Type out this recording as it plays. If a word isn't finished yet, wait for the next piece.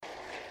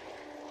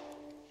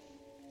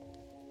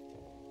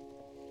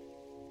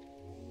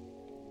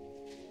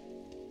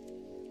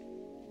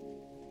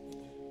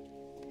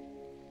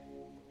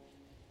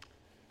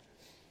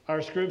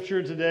Our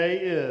scripture today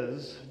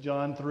is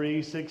John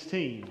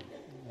 3:16.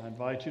 I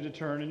invite you to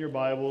turn in your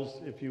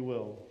Bibles, if you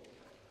will.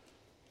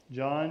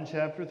 John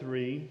chapter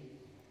 3,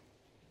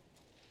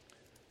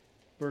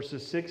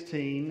 verses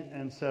 16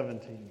 and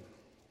 17.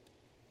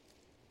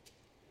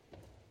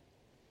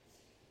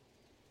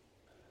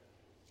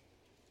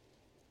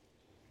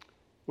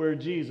 Where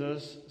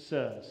Jesus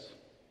says,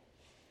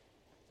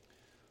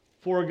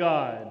 "For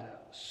God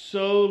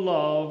so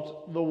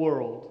loved the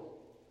world,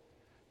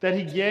 that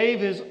he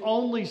gave his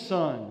only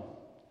Son,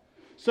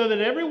 so that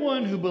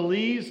everyone who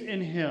believes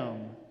in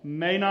him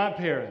may not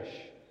perish,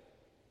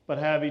 but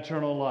have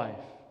eternal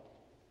life.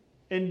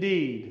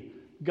 Indeed,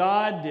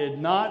 God did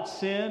not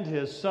send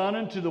his Son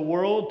into the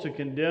world to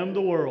condemn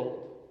the world,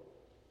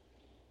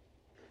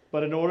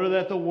 but in order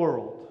that the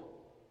world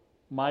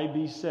might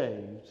be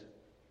saved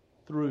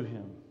through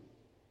him."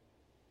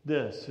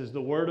 This is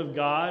the word of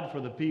God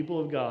for the people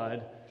of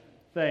God.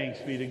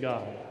 Thanks be to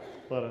God.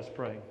 Let us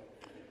pray.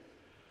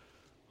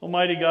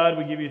 Almighty God,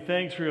 we give you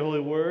thanks for your holy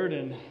word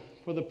and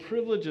for the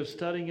privilege of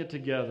studying it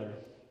together.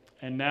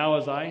 And now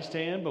as I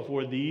stand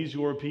before these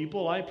your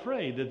people, I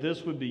pray that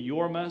this would be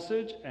your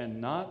message and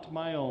not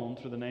my own,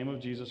 through the name of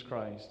Jesus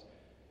Christ.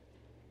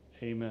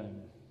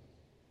 Amen.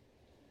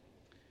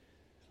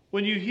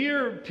 When you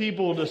hear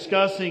people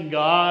discussing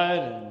God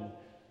and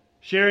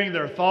sharing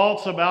their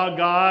thoughts about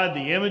God,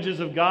 the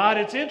images of God,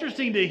 it's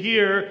interesting to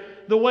hear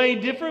the way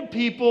different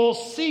people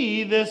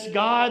see this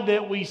God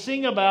that we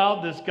sing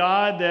about, this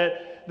God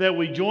that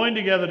we join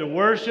together to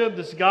worship,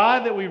 this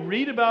God that we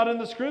read about in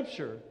the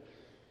Scripture.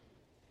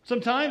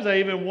 Sometimes I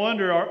even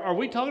wonder, are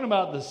we talking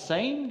about the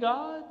same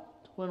God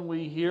when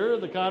we hear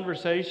the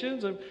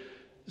conversations?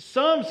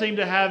 Some seem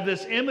to have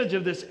this image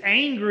of this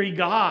angry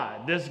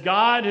God, this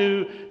God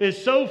who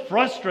is so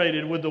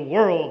frustrated with the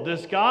world,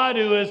 this God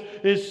who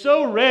is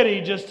so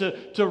ready just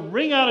to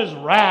wring out his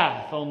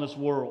wrath on this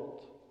world.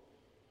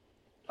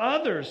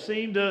 Others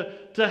seem to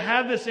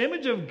have this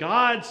image of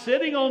God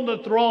sitting on the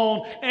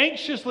throne,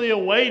 anxiously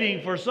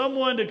awaiting for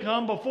someone to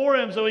come before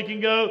him so he can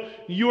go,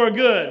 "You are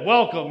good,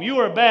 welcome. You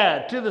are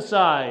bad, to the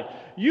side.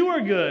 You are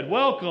good,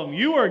 welcome.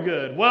 You are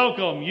good,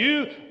 welcome.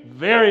 You,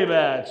 very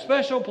bad,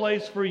 special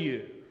place for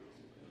you."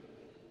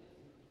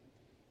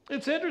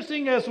 It's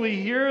interesting as we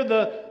hear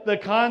the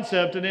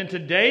concept, and in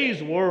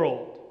today's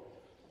world,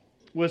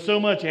 with so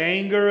much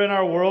anger in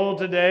our world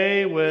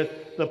today,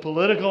 with the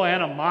political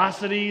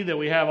animosity that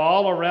we have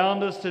all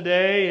around us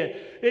today,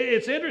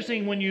 it's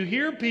interesting when you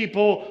hear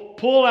people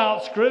pull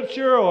out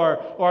Scripture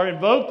or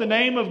invoke the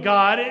name of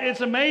God. It's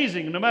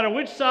amazing. No matter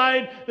which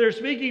side they're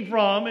speaking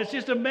from, it's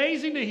just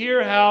amazing to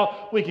hear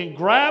how we can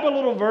grab a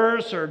little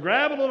verse or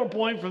grab a little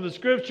point from the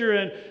Scripture,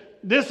 and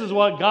this is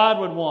what God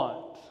would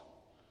want.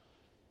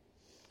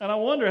 And I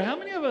wonder, how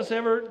many of us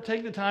ever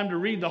take the time to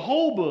read the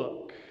whole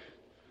book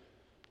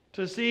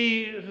to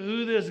see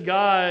who this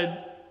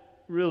God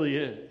really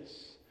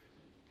is?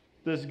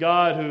 This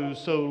God who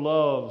so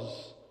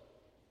loves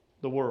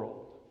the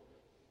world.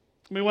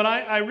 I mean, when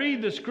I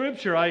read the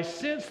Scripture, I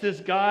sense this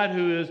God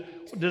who is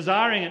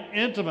desiring an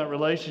intimate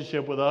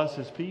relationship with us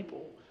as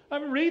people. I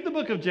mean, read the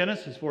book of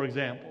Genesis, for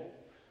example.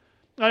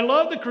 I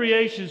love the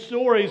creation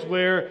stories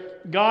where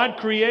God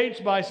creates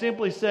by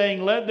simply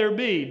saying, "Let there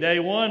be." Day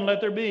one,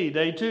 let there be.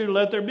 Day two,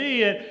 let there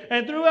be.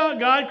 And throughout,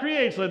 God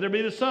creates. Let there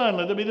be the sun,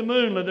 let there be the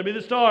moon, let there be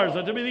the stars,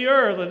 let there be the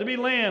earth, let there be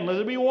land, let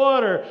there be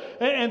water.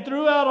 And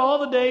throughout all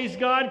the days,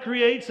 God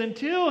creates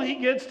until he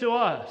gets to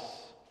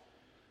us.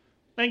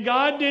 And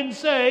God didn't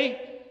say,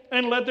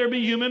 "And let there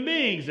be human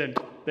beings," and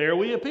there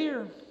we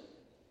appear.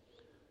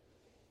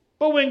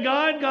 But when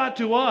God got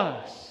to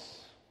us,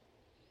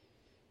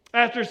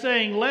 after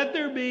saying, "Let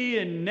there be,"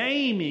 and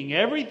naming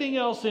everything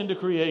else into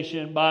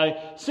creation by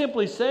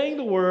simply saying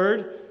the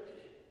word,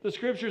 the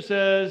Scripture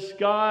says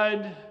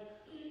God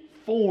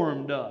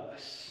formed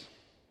us.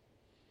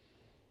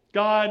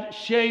 God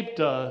shaped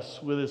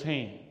us with his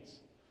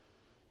hands.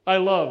 I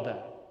love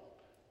that.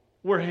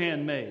 We're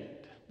handmade.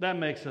 That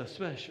makes us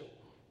special.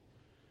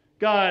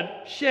 God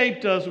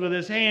shaped us with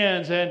his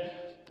hands. And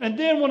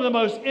then one of the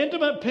most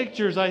intimate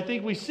pictures I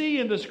think we see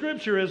in the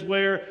Scripture is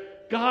where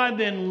God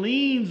then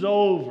leans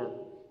over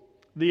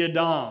the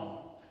Adam.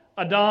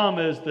 Adam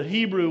is the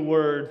Hebrew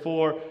word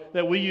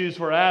that we use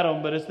for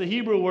Adam, but it's the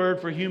Hebrew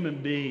word for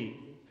human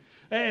being.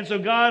 And so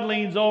God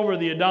leans over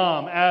the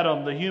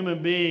Adam, the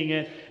human being,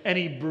 and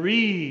he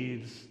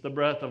breathes the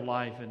breath of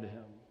life into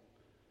him.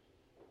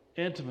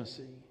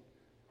 Intimacy,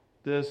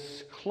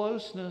 this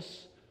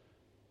closeness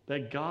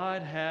that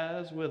God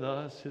has with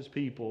us, his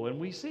people. And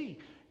we see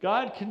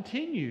God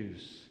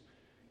continues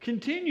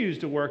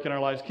to work in our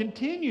lives,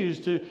 continues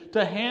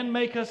to hand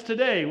make us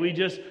today. We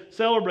just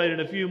celebrated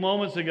a few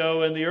moments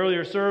ago in the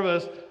earlier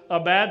service a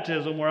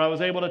baptism where I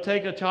was able to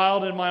take a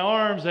child in my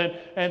arms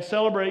and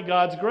celebrate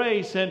God's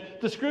grace. And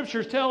the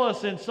Scriptures tell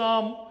us in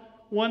Psalm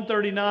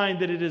 139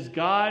 that it is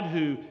God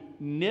who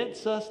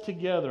knits us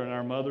together in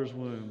our mother's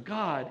womb.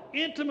 God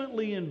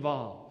intimately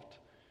involved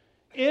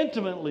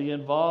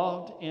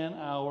in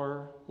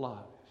our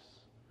lives.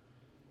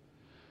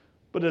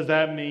 But does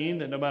that mean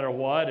that no matter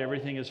what,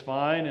 everything is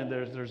fine and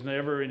there's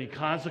never any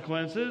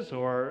consequences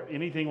or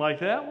anything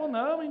like that? Well,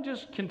 no. I mean,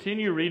 just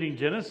continue reading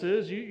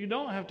Genesis. You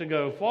don't have to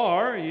go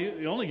far.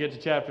 You only get to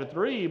chapter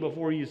 3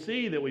 before you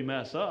see that we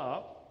mess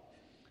up.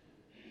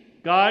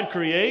 God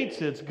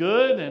creates, it's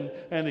good,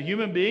 and the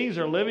human beings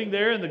are living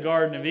there in the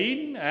Garden of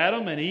Eden,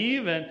 Adam and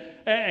Eve,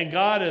 and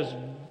God is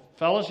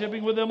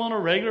fellowshipping with them on a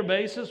regular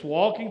basis,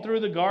 walking through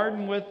the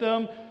garden with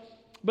them.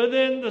 But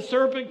then the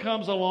serpent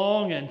comes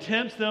along and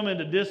tempts them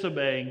into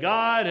disobeying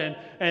God,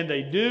 and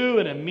they do,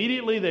 and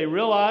immediately they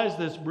realize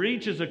this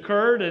breach has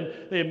occurred,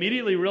 and they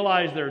immediately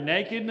realize their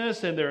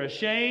nakedness, and they're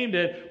ashamed,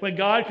 and when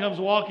God comes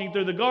walking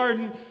through the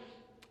garden,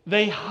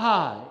 they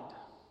hide.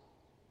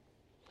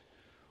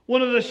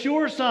 One of the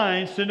sure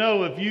signs to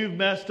know if you've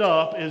messed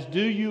up is,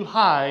 do you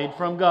hide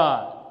from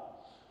God?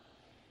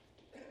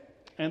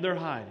 And they're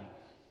hiding.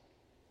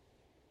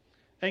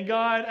 And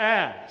God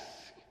asks,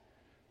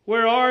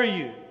 where are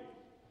you?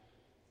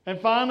 And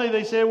finally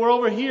they say, we're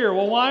over here.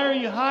 Well, why are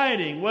you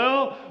hiding?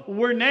 Well,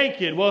 we're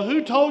naked. Well,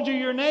 who told you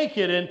you're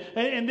naked?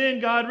 And then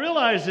God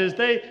realizes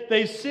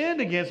they sinned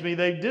against me.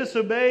 They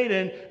disobeyed.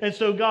 And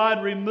so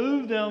God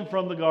removed them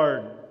from the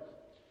garden.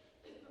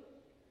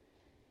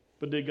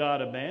 But did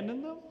God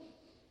abandon them?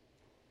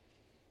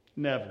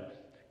 Never.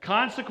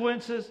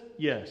 Consequences?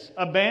 Yes.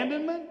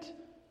 Abandonment?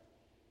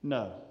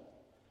 No.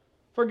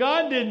 For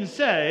God didn't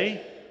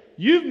say,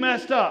 you've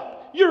messed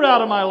up. You're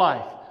out of my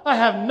life. I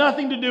have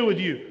nothing to do with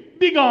you.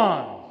 Be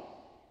gone.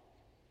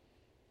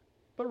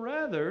 But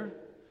rather,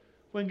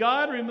 when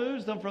God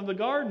removes them from the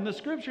garden, the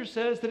Scripture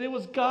says that it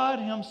was God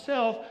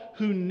Himself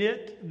who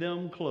knit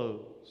them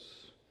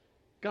close.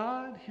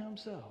 God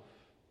Himself.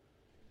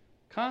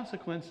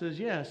 Consequences,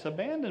 yes.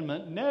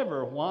 Abandonment,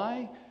 never.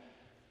 Why?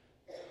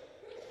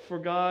 For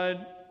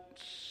God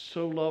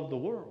so loved the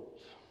world.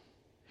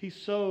 He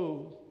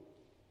so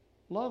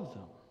loved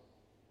them.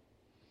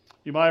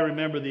 You might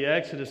remember the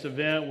Exodus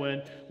event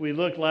when we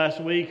looked last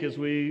week as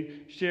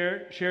we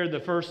shared the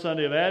first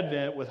Sunday of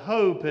Advent with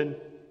hope. And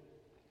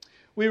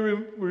we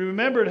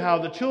remembered how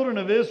the children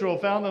of Israel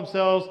found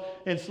themselves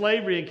in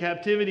slavery and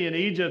captivity in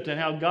Egypt and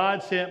how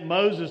God sent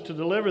Moses to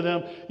deliver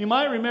them. You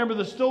might remember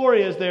the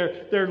story as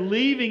they're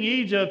leaving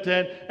Egypt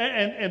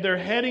and they're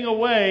heading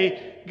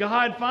away.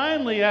 God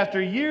finally,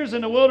 after years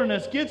in the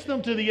wilderness, gets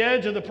them to the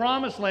edge of the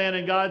promised land,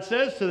 and God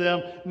says to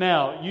them,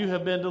 now you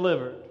have been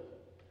delivered.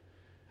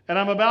 And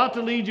I'm about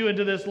to lead you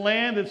into this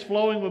land that's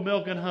flowing with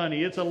milk and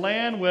honey. It's a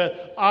land with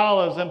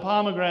olives and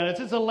pomegranates.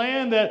 It's a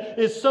land that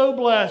is so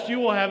blessed. You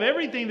will have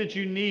everything that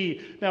you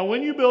need. Now,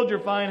 when you build your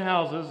fine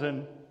houses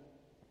and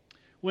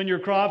when your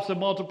crops have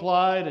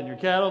multiplied and your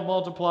cattle have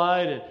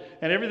multiplied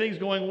and everything's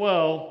going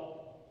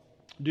well,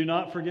 do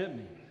not forget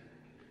me.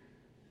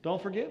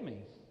 Don't forget me.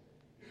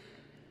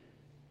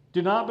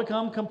 Do not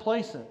become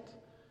complacent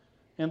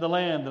in the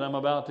land that I'm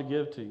about to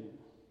give to you.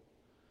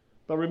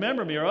 But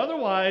remember me, or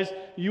otherwise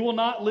you will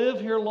not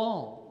live here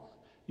long.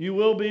 You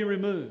will be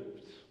removed.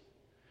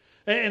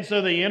 And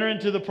so they enter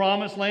into the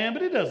promised land,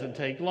 but it doesn't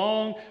take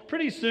long.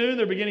 Pretty soon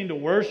they're beginning to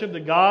worship the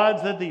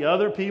gods that the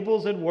other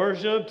peoples had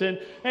worshipped.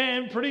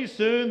 And pretty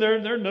soon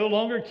they're no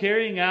longer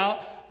carrying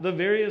out the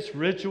various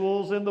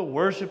rituals and the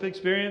worship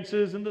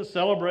experiences and the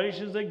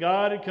celebrations that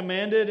God had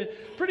commanded. And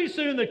pretty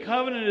soon the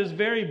covenant is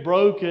very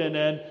broken,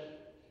 and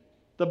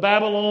the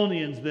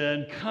Babylonians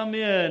then come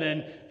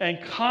in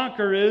and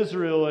conquer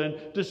Israel and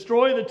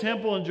destroy the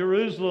temple in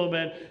Jerusalem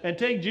and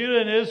take Judah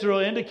and Israel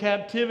into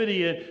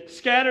captivity and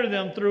scatter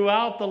them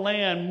throughout the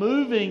land,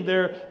 moving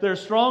their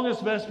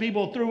strongest, best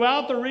people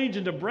throughout the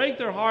region to break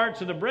their hearts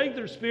and to break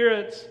their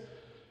spirits.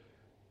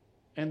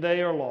 And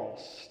they are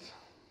lost.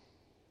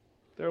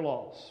 They're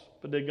lost.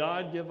 But did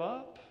God give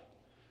up?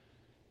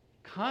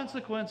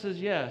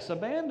 Consequences, yes.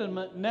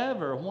 Abandonment,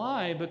 never.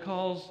 Why?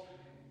 Because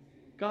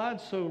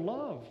God so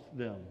loved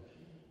them.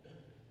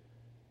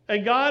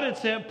 And God had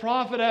sent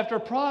prophet after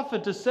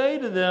prophet to say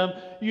to them,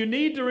 you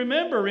need to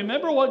remember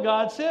what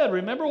God said.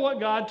 Remember what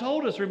God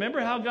told us.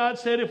 Remember how God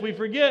said if we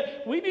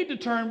forget, we need to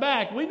turn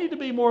back. We need to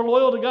be more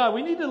loyal to God.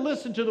 We need to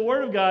listen to the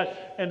Word of God.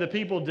 And the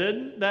people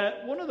didn't.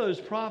 That one of those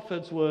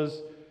prophets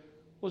was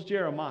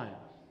Jeremiah.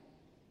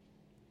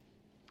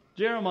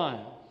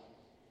 Jeremiah.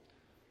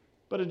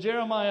 But in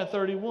Jeremiah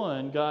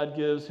 31, God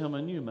gives him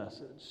a new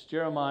message.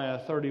 Jeremiah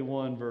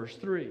 31, verse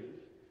 3.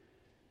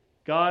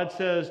 God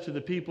says to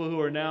the people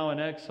who are now in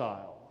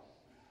exile,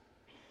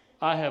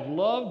 I have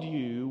loved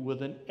you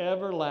with an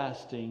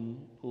everlasting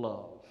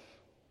love.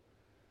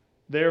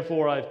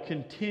 Therefore, I've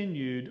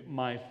continued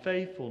my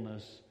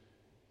faithfulness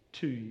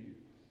to you.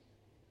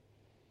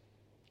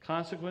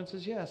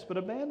 Consequences, yes, but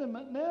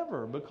abandonment,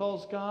 never,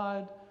 because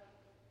God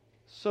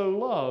so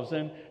loves.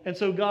 And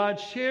so God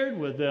shared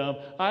with them,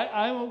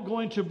 I'm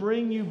going to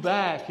bring you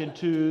back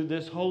into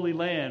this holy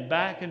land,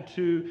 back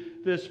into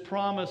this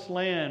promised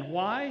land.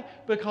 Why?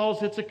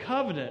 Because it's a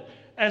covenant.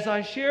 As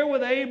I share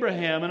with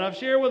Abraham and I've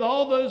shared with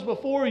all those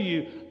before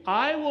you,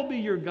 I will be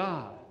your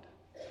God.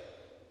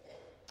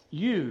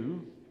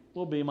 You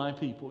will be my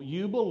people.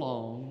 You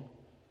belong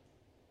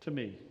to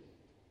me.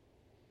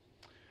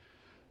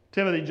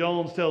 Timothy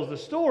Jones tells the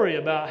story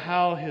about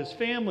how his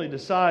family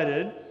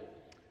decided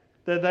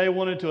that they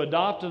wanted to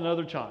adopt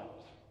another child.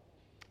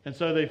 And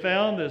so they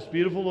found this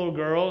beautiful little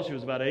girl. She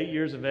was about 8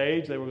 years of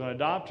age. They were going to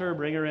adopt her,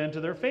 bring her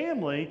into their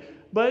family.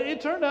 But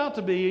it turned out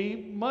to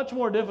be much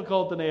more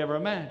difficult than they ever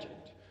imagined.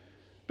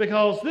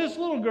 Because this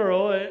little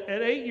girl at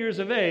 8 years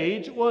of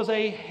age was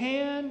a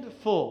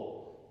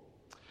handful.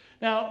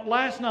 Now,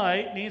 last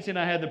night, Nancy and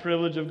I had the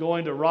privilege of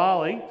going to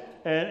Raleigh.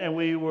 And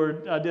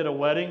I did a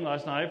wedding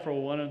last night for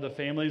one of the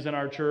families in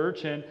our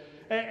church.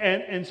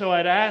 And so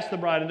I'd asked the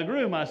bride and the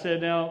groom, I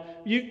said, now,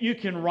 you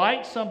can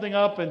write something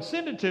up and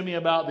send it to me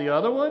about the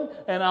other one,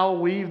 and I'll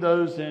weave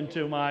those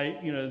into my,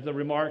 the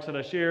remarks that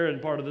I share in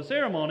part of the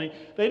ceremony.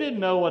 They didn't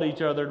know what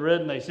each other had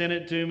written. They sent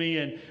it to me,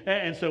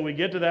 and so we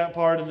get to that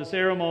part in the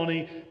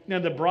ceremony,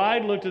 and the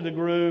bride looked at the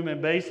groom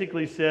and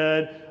basically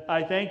said,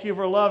 I thank you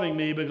for loving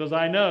me because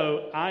I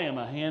know I am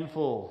a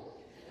handful.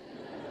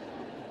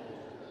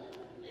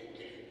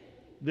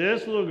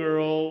 This little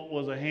girl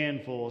was a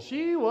handful.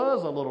 She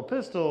was a little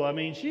pistol. I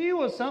mean, she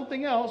was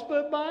something else.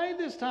 But by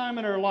this time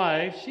in her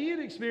life, she had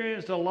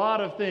experienced a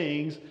lot of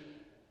things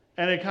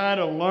and had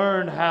kind of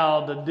learned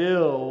how to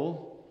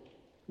deal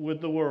with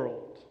the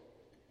world.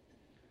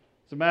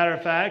 As a matter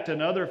of fact,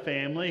 another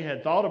family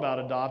had thought about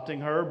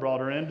adopting her, brought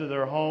her into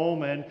their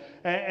home, and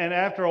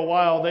after a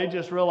while, they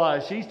just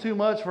realized she's too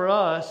much for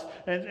us,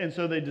 and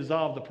so they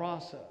dissolved the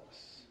process.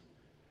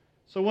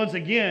 So once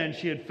again,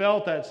 she had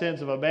felt that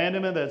sense of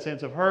abandonment, that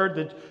sense of hurt,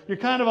 that you're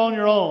kind of on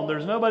your own.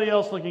 There's nobody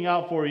else looking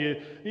out for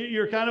you.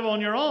 You're kind of on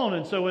your own.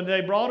 And so when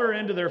they brought her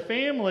into their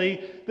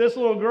family, this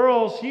little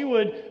girl, she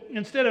would,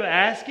 instead of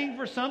asking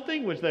for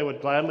something, which they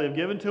would gladly have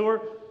given to her,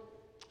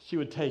 she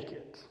would take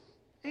it,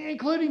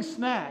 including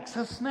snacks,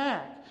 a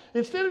snack.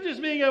 Instead of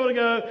just being able to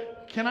go,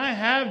 can I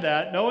have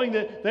that, knowing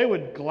that they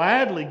would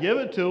gladly give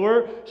it to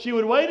her, she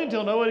would wait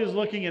until nobody was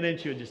looking, and then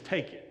she would just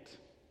take it.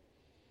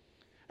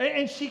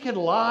 And she could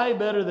lie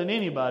better than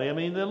anybody. I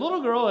mean, the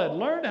little girl had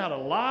learned how to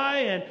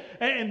lie,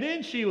 and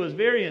then she was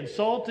very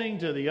insulting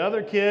to the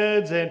other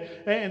kids,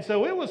 and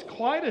so it was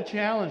quite a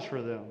challenge for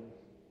them.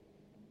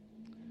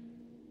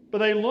 But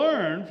they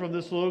learned from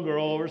this little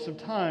girl over some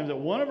time that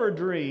one of her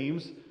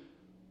dreams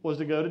was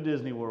to go to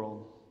Disney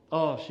World.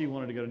 Oh, she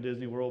wanted to go to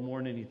Disney World more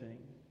than anything.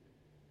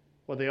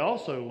 What they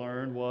also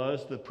learned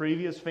was the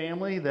previous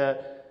family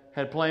that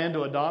had planned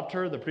to adopt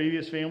her, the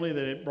previous family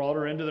that had brought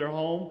her into their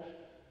home,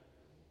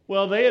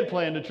 well, they had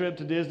planned a trip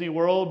to Disney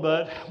World,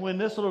 but when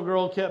this little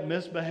girl kept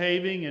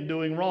misbehaving and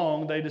doing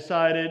wrong, they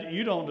decided,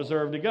 you don't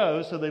deserve to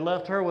go, so they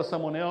left her with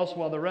someone else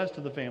while the rest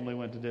of the family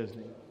went to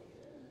Disney.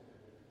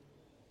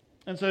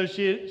 And so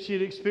she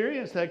had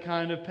experienced that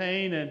kind of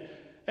pain,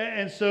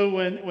 and so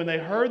when they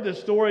heard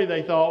this story,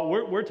 they thought,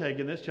 we're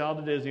taking this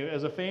child to Disney.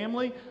 As a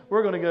family,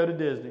 we're going to go to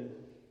Disney.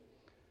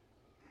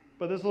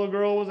 But this little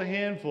girl was a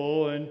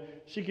handful, and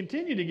she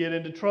continued to get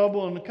into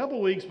trouble, and a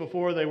couple weeks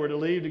before they were to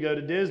leave to go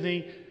to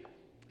Disney,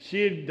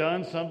 she had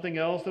done something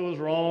else that was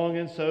wrong,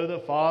 and so the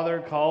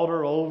father called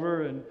her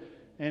over, and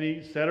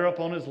he set her up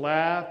on his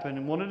lap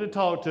and wanted to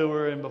talk to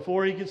her, and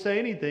before he could say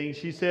anything,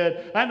 she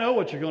said, I know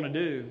what you're going to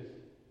do.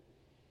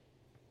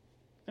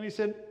 And he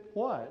said,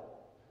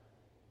 what?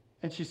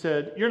 And she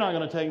said, you're not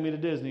going to take me to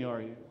Disney,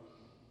 are you?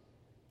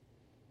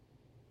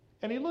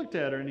 And he looked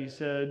at her and he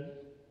said,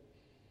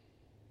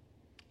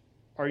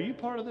 are you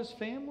part of this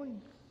family?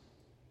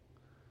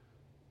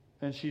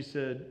 And she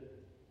said,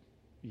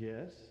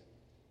 yes.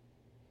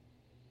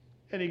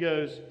 And he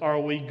goes, are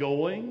we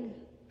going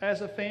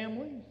as a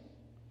family?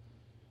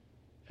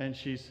 And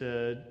she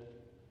said,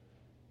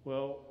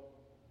 well,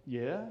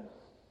 yeah.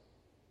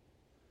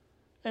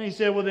 And he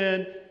said, well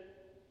then,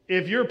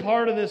 if you're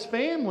part of this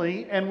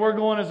family and we're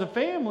going as a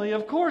family,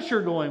 of course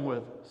you're going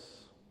with us.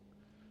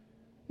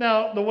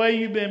 Now, the way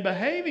you've been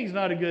behaving is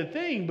not a good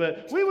thing,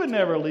 but we would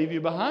never leave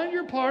you behind.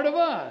 You're part of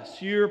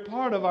us. You're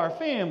part of our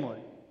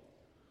family.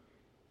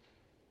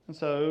 And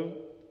so,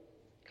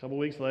 a couple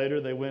weeks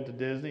later, they went to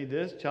Disney.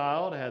 This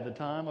child had the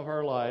time of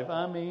her life.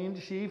 I mean,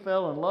 she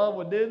fell in love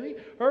with Disney.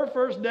 Her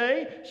first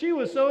day, she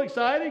was so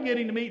excited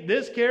getting to meet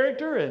this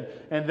character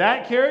and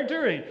that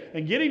character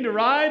and getting to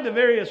ride the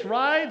various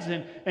rides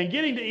and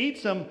getting to eat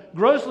some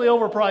grossly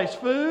overpriced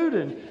food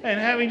and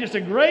having just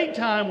a great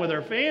time with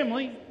her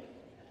family.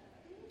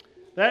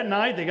 That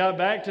night, they got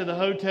back to the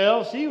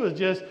hotel. She was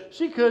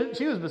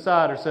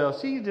beside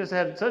herself. She just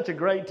had such a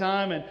great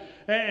time,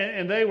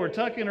 and they were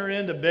tucking her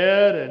into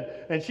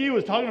bed, and she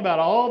was talking about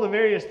all the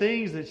various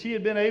things that she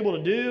had been able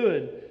to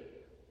do,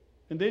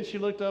 and then she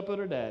looked up at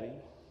her daddy.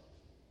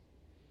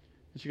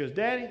 And she goes,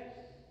 Daddy,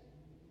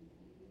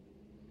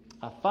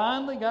 I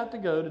finally got to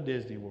go to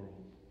Disney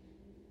World.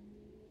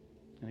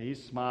 And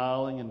he's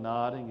smiling and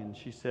nodding, and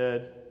she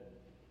said,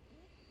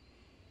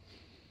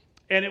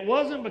 and it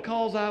wasn't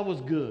because I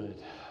was good.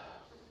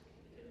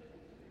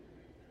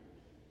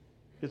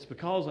 It's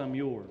because I'm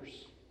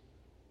yours.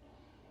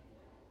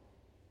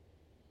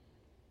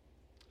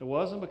 It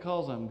wasn't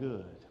because I'm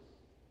good.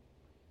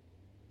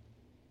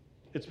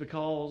 It's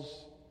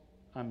because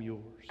I'm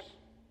yours.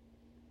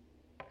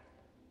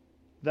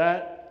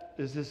 That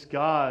is this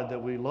God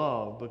that we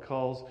love,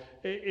 because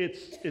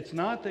it's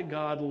not that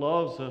God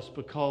loves us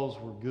because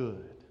we're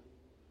good,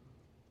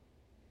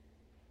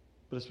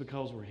 but it's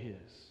because we're His.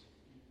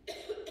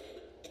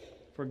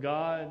 For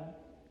God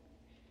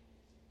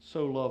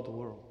so loved the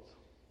world.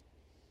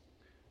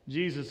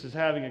 Jesus is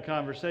having a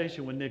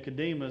conversation with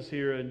Nicodemus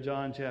here in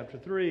John chapter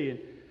 3. And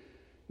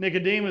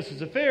Nicodemus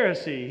is a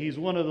Pharisee. He's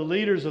one of the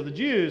leaders of the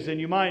Jews. And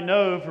you might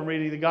know from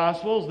reading the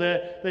Gospels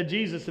that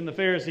Jesus and the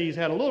Pharisees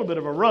had a little bit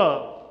of a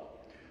rub.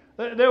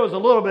 There was a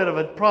little bit of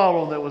a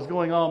problem that was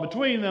going on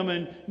between them.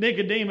 And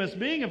Nicodemus,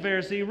 being a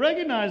Pharisee,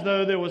 recognized,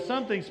 though, there was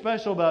something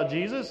special about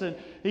Jesus. And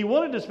he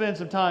wanted to spend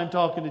some time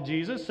talking to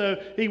Jesus.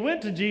 So he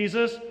went to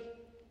Jesus,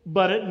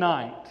 but at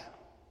night.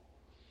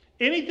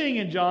 Anything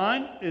in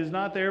John is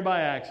not there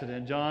by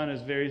accident. John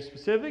is very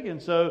specific,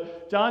 and so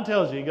John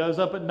tells you he goes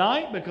up at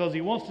night because he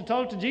wants to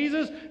talk to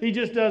Jesus. He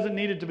just doesn't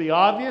need it to be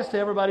obvious to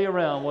everybody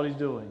around what he's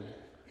doing.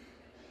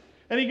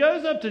 And he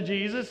goes up to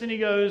Jesus and he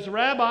goes,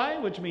 "Rabbi,"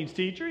 which means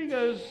teacher, he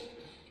goes,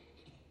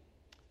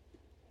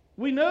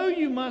 "We know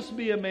you must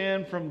be a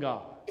man from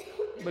God,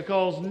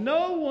 because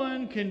no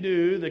one can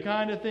do the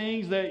kind of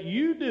things that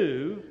you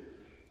do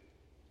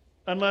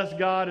unless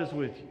God is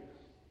with you."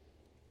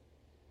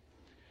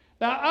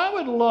 Now, I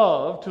would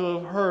love to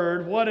have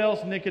heard what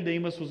else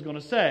Nicodemus was going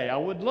to say. I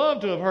would love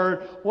to have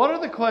heard what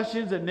are the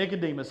questions that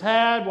Nicodemus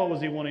had, what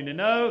was he wanting to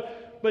know.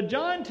 But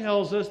John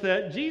tells us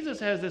that Jesus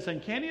has this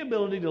uncanny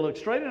ability to look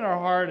straight in our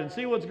heart and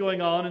see what's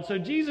going on. And so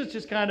Jesus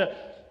just kind of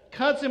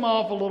cuts him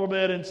off a little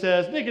bit and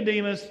says,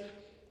 "Nicodemus,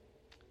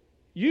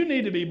 you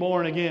need to be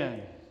born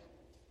again."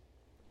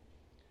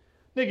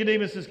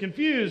 Nicodemus is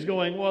confused,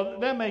 going, "Well,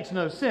 that makes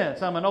no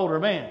sense. I'm an older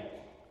man.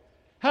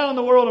 How in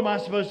the world am I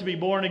supposed to be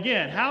born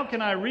again? How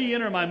can I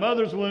re-enter my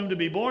mother's womb to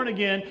be born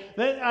again?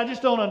 I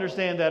just don't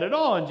understand that at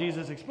all." And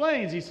Jesus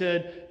explains. He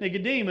said,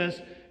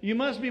 "Nicodemus, you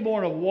must be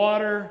born of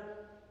water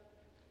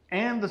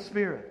and the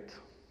Spirit."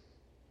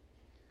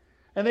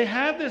 And they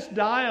have this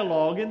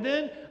dialogue, and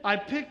then I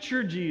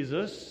picture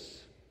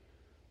Jesus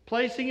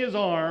placing his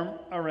arm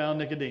around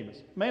Nicodemus.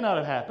 It may not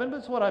have happened, but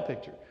it's what I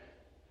picture.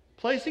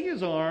 Placing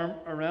his arm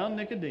around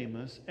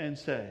Nicodemus and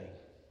saying,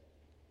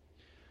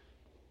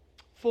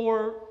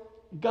 "For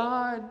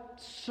God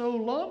so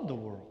loved the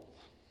world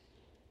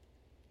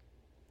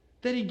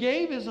that He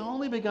gave His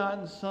only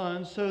begotten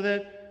Son, so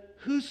that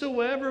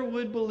whosoever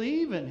would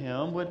believe in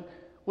Him would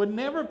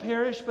never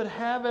perish but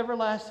have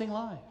everlasting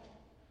life."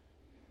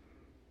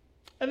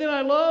 And then I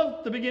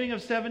love the beginning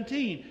of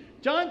 17.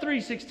 John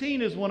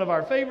 3:16 is one of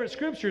our favorite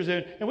scriptures,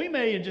 and we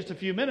may in just a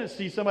few minutes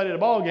see somebody at a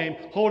ball game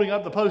holding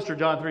up the poster,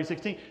 John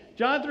 3:16.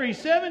 John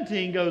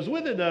 3:17 goes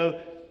with it,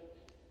 though,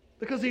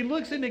 because he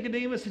looks at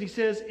Nicodemus and he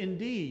says,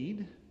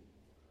 Indeed,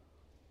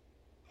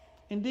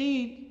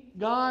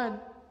 God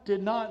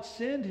did not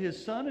send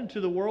His Son into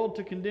the world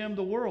to condemn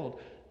the world.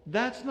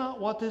 That's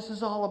not what this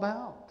is all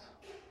about.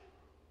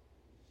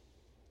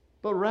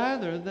 But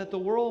rather that the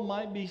world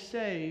might be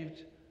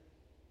saved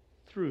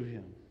through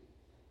Him.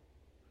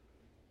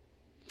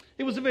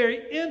 It was a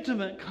very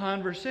intimate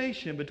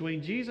conversation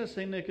between Jesus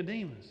and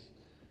Nicodemus.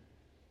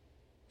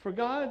 For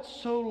God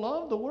so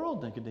loved the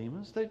world,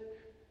 Nicodemus, that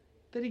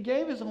He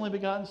gave His only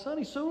begotten Son.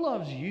 He so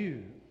loves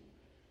you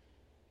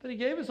that He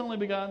gave His only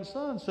begotten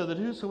Son, so that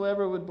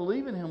whosoever would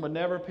believe in Him would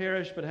never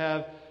perish but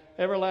have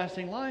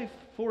everlasting life.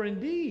 For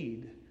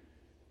indeed,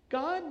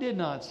 God did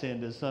not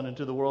send His Son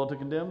into the world to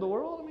condemn the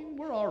world. I mean,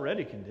 we're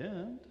already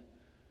condemned.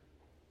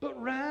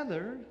 But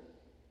rather,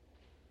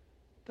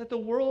 that the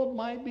world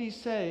might be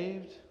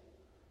saved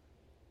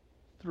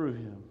through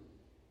Him.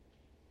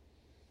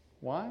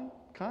 Why?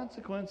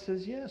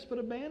 Consequences, yes, but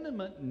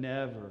abandonment,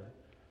 never.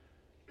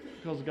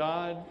 Because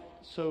God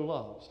so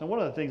loves. Now, one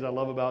of the things I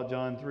love about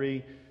John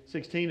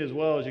 3:16 as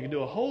well is you can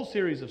do a whole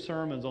series of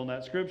sermons on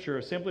that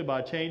scripture simply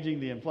by changing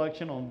the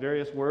inflection on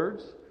various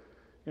words.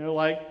 You know,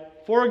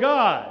 like, "For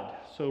God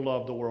so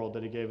loved the world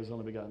that He gave His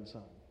only begotten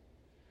Son."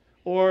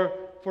 Or,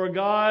 "For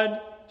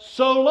God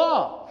so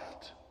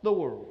loved the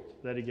world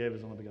that He gave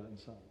His only begotten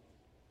Son."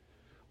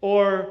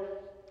 Or,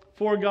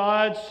 "For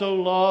God so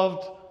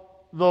loved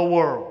the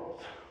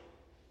world."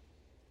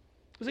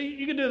 See,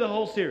 you can do the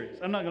whole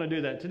series. I'm not going to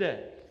do that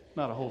today.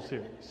 Not a whole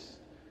series.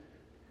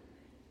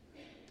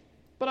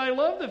 But I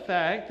love the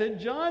fact that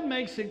John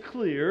makes it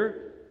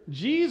clear,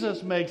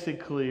 Jesus makes it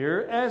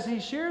clear, as he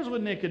shares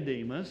with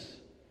Nicodemus,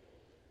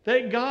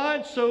 that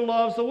God so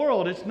loves the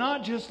world. It's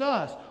not just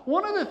us.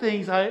 One of the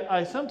things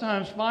I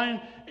sometimes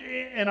find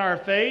in our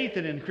faith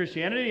and in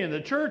Christianity and the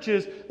church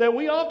is that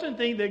we often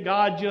think that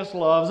God just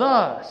loves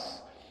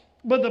us.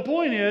 But the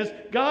point is,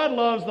 God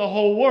loves the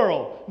whole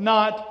world,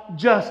 not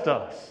just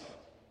us.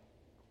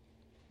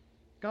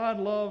 God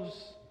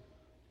loves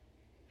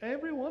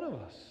every one of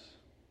us,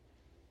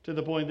 to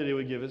the point that He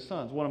would give His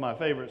sons. One of my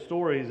favorite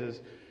stories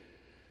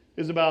is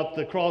is about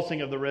the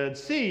crossing of the Red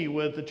Sea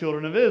with the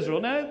children of Israel.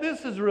 Now,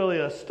 this is really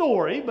a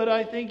story, but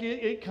I think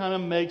it kind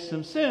of makes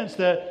some sense.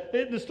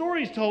 The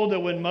story is told that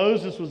when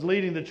Moses was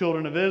leading the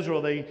children of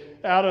Israel, they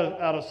out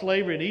of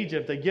slavery in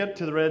Egypt, they get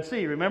to the Red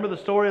Sea. Remember the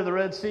story of the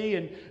Red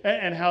Sea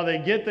and how they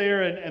get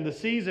there and the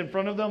sea's in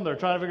front of them. They're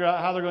trying to figure out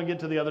how they're going to get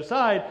to the other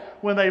side.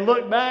 When they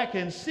look back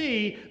and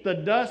see the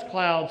dust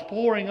clouds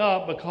pouring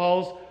up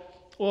because,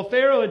 well,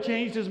 Pharaoh had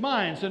changed his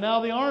mind. So now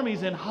the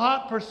army's in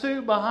hot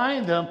pursuit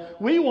behind them.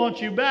 We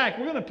want you back.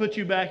 We're going to put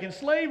you back in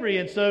slavery.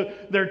 And so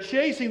they're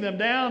chasing them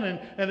down.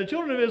 And the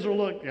children of Israel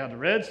look, the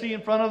Red Sea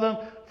in front of them,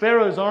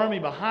 Pharaoh's army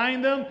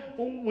behind them.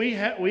 We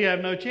have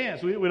no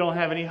chance. We don't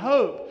have any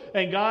hope.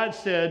 And God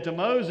said to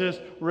Moses,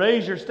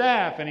 raise your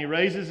staff. And he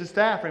raises his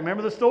staff.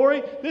 Remember the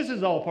story? This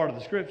is all part of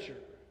the Scripture.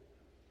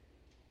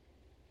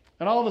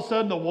 And all of a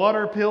sudden the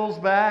water peels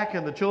back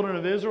and the children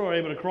of Israel are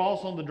able to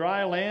cross on the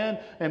dry land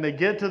and they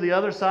get to the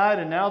other side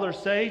and now they're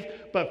safe.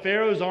 But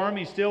Pharaoh's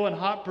army is still in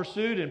hot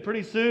pursuit and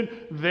pretty soon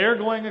they're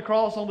going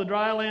across on the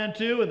dry land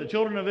too. And the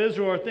children of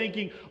Israel are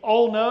thinking,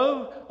 oh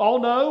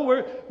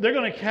no, they're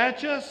going to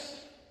catch us.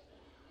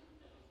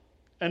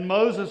 And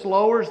Moses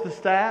lowers the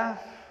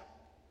staff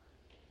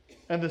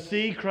and the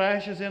sea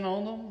crashes in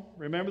on them.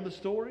 Remember the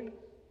story?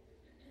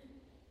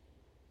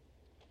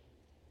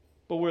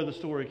 But where the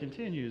story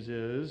continues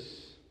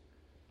is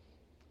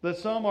that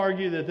some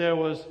argue that there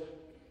was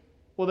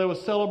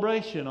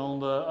celebration on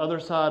the other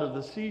side of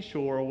the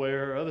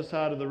seashore, other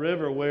side of the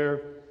river,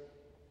 where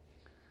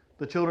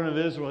the children of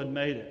Israel had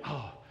made it.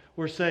 Oh,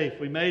 we're safe.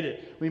 We made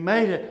it. We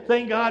made it.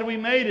 Thank God we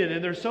made it.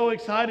 And they're so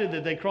excited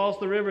that they crossed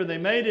the river. They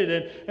made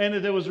it. And that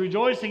there was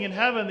rejoicing in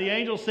heaven. The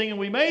angels singing,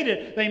 we made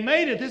it. They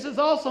made it. This is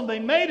awesome. They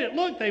made it.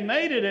 Look, they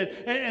made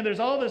it. And there's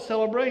all this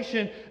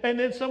celebration. And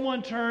then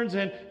someone turns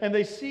and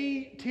they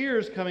see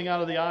tears coming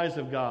out of the eyes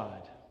of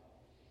God.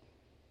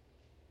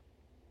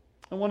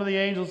 And one of the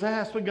angels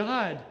asked, but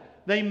God,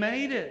 they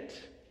made it.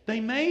 They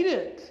made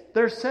it.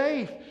 They're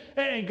safe.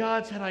 And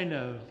God said, I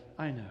know.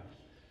 And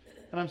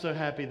I'm so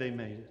happy they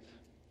made it.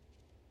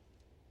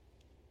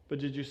 But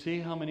did you see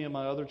how many of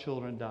my other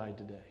children died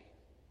today?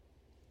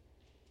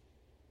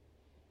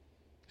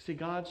 See,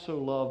 God so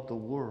loved the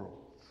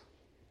world.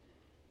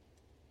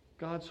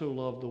 God so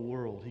loved the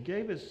world. He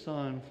gave His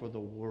Son for the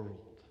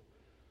world.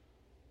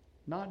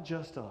 Not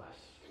just us,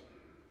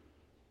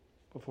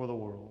 but for the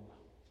world.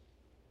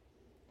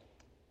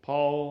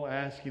 Paul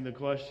asking the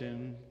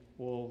question,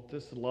 well,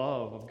 this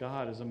love of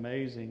God is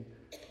amazing.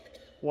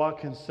 What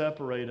can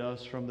separate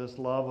us from this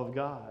love of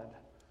God?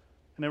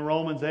 And in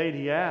Romans 8,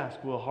 he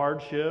asked, will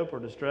hardship or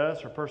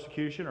distress or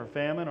persecution or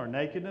famine or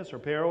nakedness or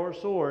peril or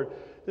sword,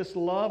 this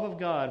love of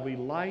God, we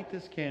light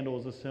this candle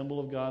as a symbol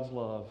of God's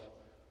love.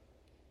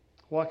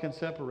 What can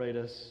separate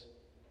us?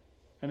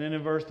 And then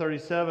in verse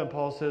 37,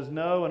 Paul says,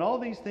 no, and all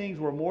these things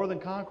were more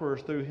than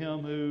conquerors through Him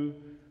who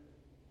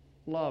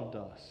loved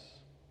us.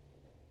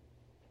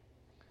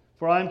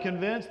 For I am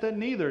convinced that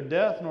neither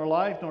death, nor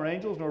life, nor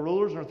angels, nor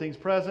rulers, nor things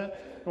present,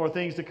 nor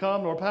things to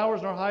come, nor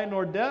powers, nor height,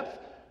 nor depth,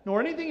 nor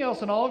anything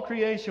else in all of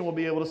creation will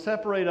be able to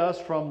separate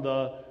us from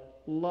the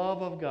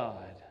love of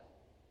God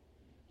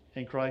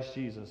in Christ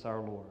Jesus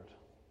our Lord.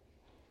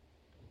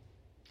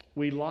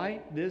 We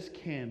light this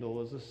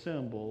candle as a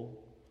symbol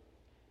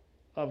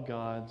of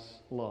God's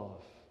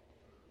love.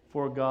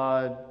 For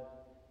God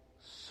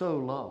so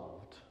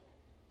loved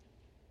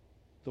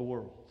the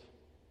world.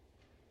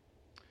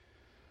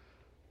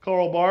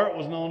 Karl Barth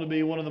was known to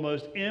be one of the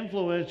most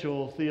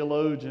influential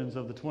theologians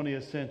of the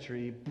 20th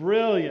century.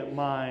 Brilliant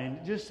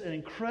mind, just an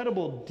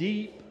incredible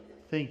deep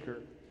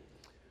thinker.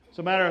 As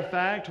a matter of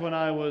fact, when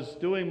I was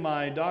doing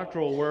my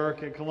doctoral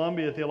work at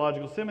Columbia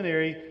Theological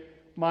Seminary,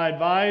 my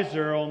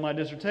advisor on my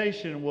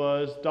dissertation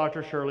was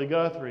Dr. Shirley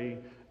Guthrie.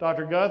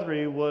 Dr.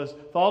 Guthrie was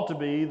thought to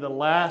be the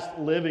last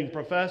living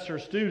professor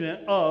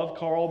student of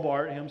Karl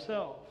Barth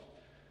himself.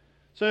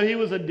 So he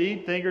was a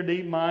deep thinker,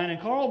 deep mind,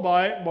 and Karl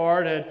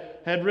Barth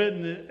had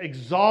written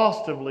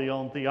exhaustively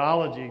on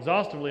theology,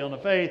 exhaustively on the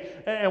faith,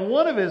 and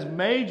one of his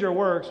major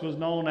works was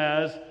known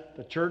as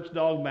the Church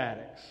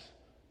Dogmatics.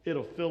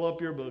 It'll fill up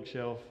your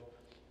bookshelf.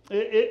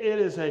 It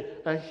is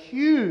a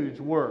huge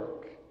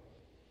work,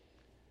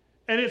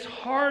 and it's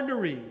hard to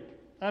read.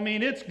 I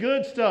mean, it's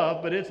good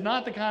stuff, but it's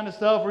not the kind of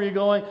stuff where you're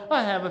going,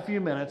 I have a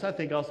few minutes, I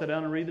think I'll sit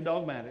down and read the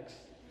Dogmatics.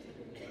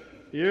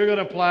 You're going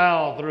to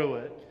plow through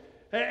it.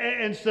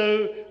 And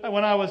so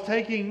when I was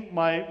taking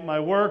my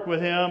work with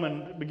him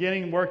and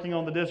beginning working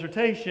on the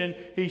dissertation,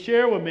 he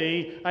shared with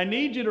me, I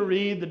need you to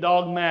read the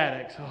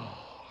Dogmatics. Oh.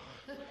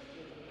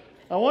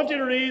 I want you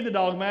to read the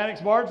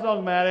Dogmatics, Barth's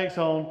Dogmatics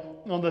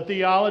on the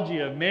theology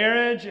of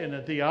marriage and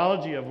the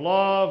theology of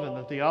love and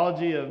the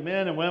theology of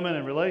men and women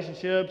and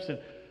relationships. And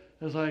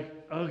it was like,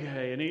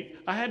 okay. And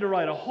I had to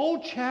write a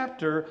whole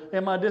chapter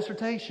in my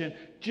dissertation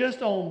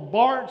just on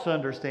Barth's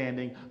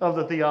understanding of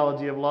the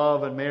theology of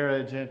love and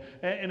marriage. And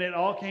it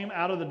all came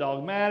out of the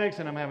Dogmatics,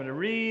 and I'm having to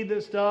read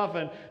this stuff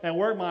and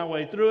work my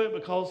way through it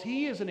because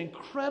he is an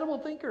incredible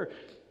thinker.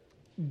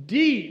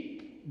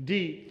 Deep,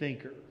 deep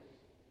thinker.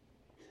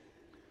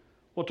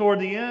 Well, toward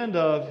the end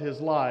of his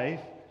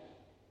life,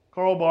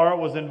 Karl Barth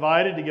was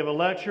invited to give a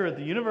lecture at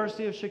the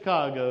University of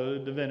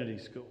Chicago Divinity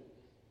School.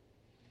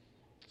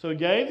 So he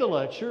gave the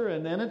lecture,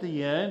 and then at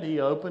the end, he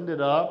opened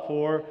it up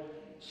for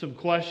some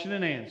question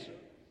and answer.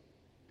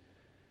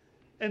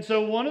 And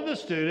so one of the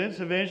students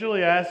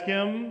eventually asked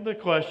him the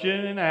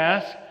question and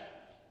asked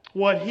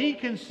what he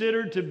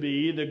considered to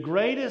be the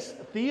greatest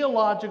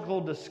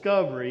theological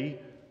discovery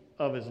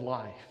of his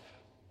life.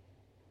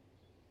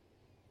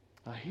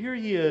 Now here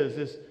he is,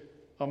 this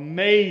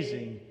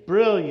amazing,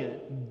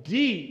 brilliant,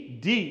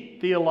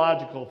 deep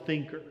theological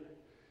thinker.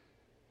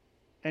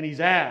 And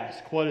he's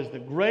asked, what is the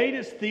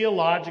greatest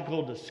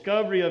theological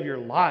discovery of your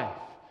life?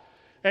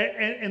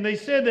 And they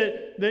said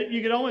that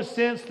you could almost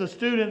sense the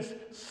students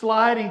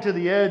sliding to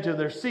the edge of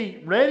their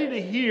seat, ready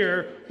to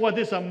hear what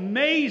this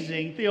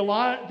amazing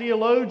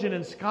theologian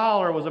and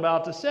scholar was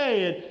about to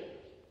say.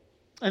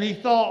 And he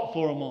thought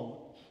for a moment.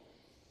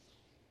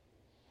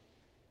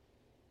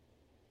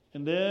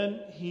 And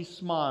then he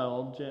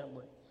smiled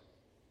gently.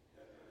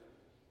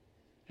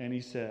 And he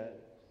said,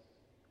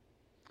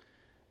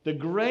 the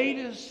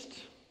greatest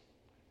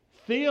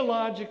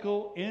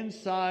theological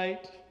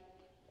insight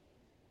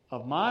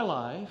of my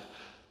life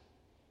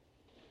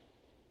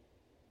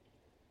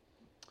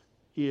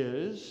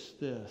is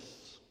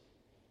this.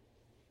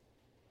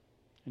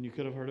 And you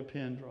could have heard a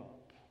pin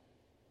drop.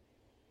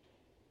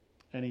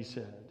 And he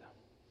said,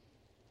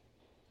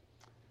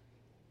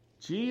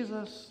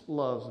 Jesus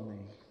loves me.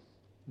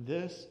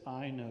 This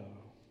I know,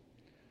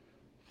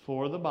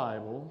 for the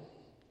Bible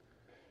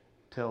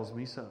tells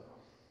me so.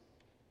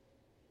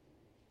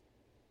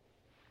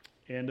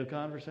 End of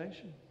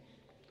conversation.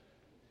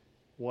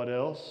 What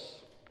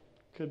else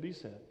could be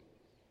said?